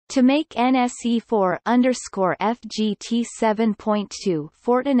To make NSE4_FGT 7.2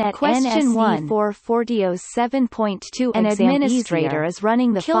 Fortinet NSE 4 FortiOS 7.2 an administrator is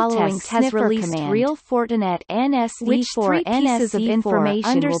running the following has released command. Real Fortinet NSE 4 pieces of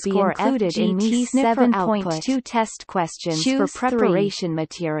information will be included in Me 7.2 test questions for preparation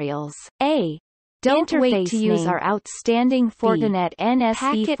materials. A. Don't wait to use our outstanding Fortinet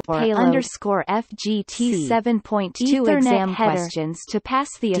NSE 4_FGT 7.2 exam questions to pass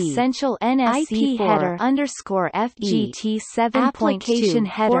the essential NSE 4_FGT 7.2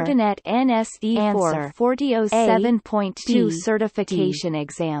 Fortinet NSE 4 FortiOS 7.2 certification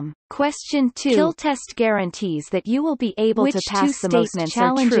exam. Question 2. Killtest guarantees that you will be able to pass the most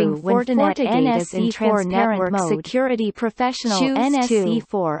challenging Fortinet NSE 4 network security professional NSE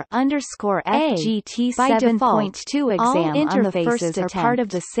 4_FGT 7.2 exam. All interfaces are part of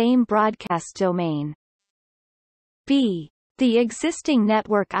the same broadcast domain. B. The existing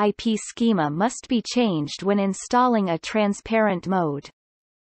network IP schema must be changed when installing a transparent mode.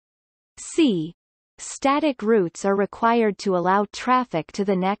 C. Static routes are required to allow traffic to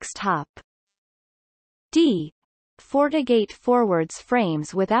the next hop. D. FortiGate forwards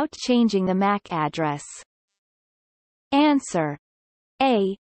frames without changing the MAC address. Answer.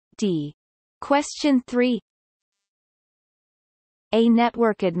 A. D. Question 3. A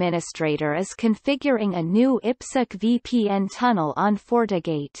network administrator is configuring a new IPsec VPN tunnel on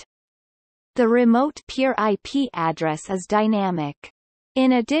FortiGate. The remote peer IP address is dynamic.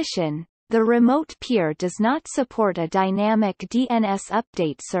 In addition, the remote peer does not support a dynamic DNS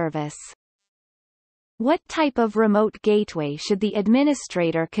update service. What type of remote gateway should the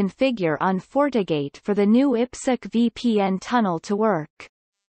administrator configure on FortiGate for the new IPsec VPN tunnel to work?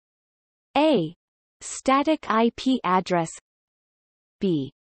 A. Static IP address.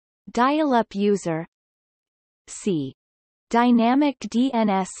 B. Dial-up user. C. Dynamic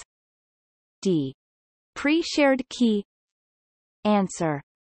DNS. D. Pre-shared key. Answer.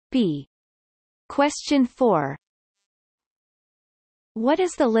 B. Question 4. What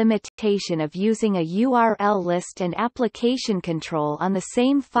is the limitation of using a URL list and application control on the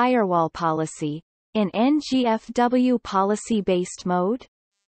same firewall policy, in NGFW policy-based mode?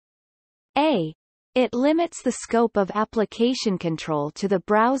 A. It limits the scope of application control to the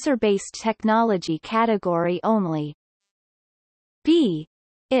browser-based technology category only. B.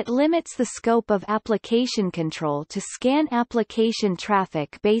 It limits the scope of application control to scan application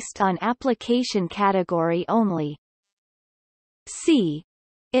traffic based on application category only. C.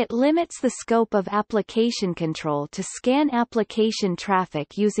 It limits the scope of application control to scan application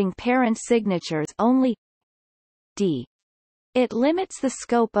traffic using parent signatures only. D. It limits the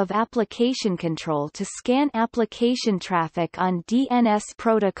scope of application control to scan application traffic on DNS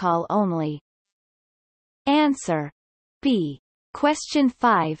protocol only. Answer. B. Question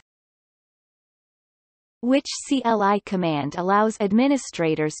 5. Which CLI command allows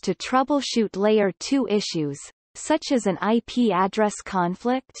administrators to troubleshoot Layer 2 issues, such as an IP address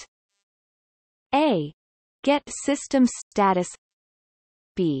conflict? A. Get system status.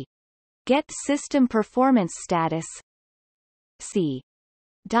 B. Get system performance status. C.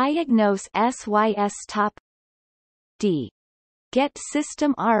 Diagnose SYS top. D. Get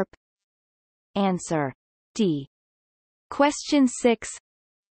system ARP. Answer. D. Question 6.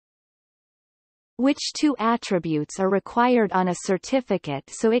 Which two attributes are required on a certificate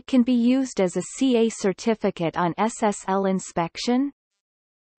so it can be used as a CA certificate on SSL inspection?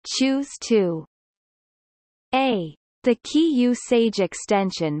 Choose 2. A. The key usage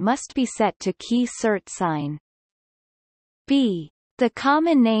extension must be set to key cert sign. B. The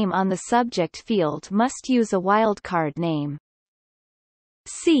common name on the subject field must use a wildcard name.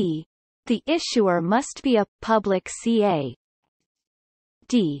 C. The issuer must be a public CA.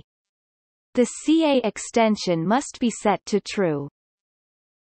 D. The CA extension must be set to true.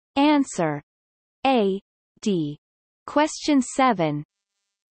 Answer. A. D. Question 7.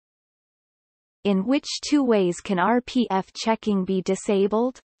 In which two ways can RPF checking be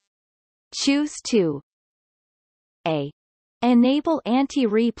disabled? Choose 2. A. Enable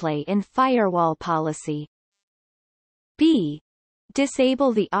anti-replay in firewall policy. B.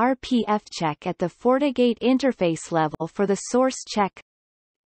 Disable the RPF check at the FortiGate interface level for the source check.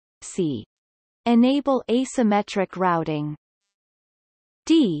 C. Enable asymmetric routing.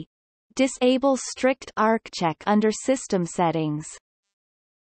 D. Disable strict ARC check under system settings.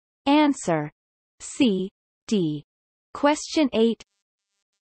 Answer. C. D. Question 8.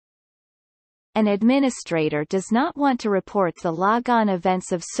 An administrator does not want to report the logon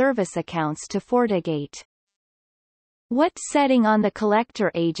events of service accounts to FortiGate. What setting on the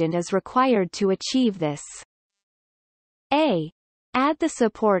collector agent is required to achieve this? A. Add the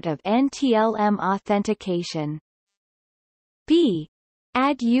support of NTLM authentication. B.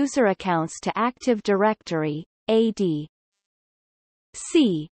 Add user accounts to Active Directory, AD.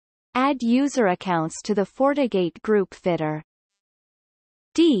 C. Add user accounts to the FortiGate group fitter.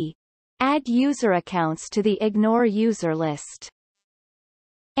 D. Add user accounts to the Ignore user list.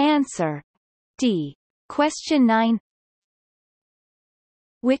 Answer. D. Question 9.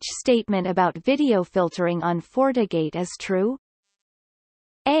 Which statement about video filtering on FortiGate is true?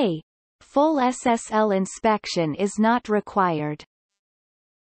 A. Full SSL inspection is not required.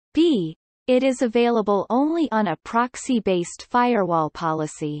 B. It is available only on a proxy-based firewall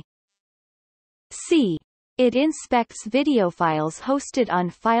policy. C. It inspects video files hosted on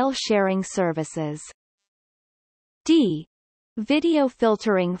file-sharing services. D. Video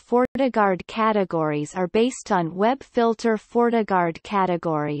filtering FortiGuard categories are based on web filter FortiGuard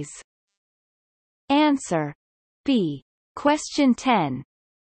categories. Answer. B. Question 10.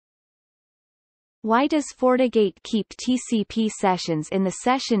 Why does FortiGate keep TCP sessions in the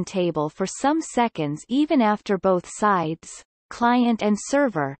session table for some seconds even after both sides, client and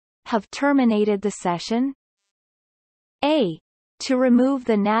server, have terminated the session? A. To remove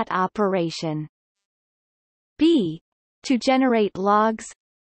the NAT operation. B. To generate logs.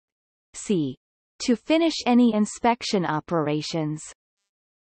 C. To finish any inspection operations.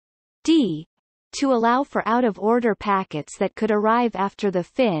 D. To allow for out-of-order packets that could arrive after the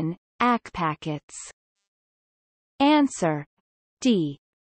FIN, ACK packets. Answer. D.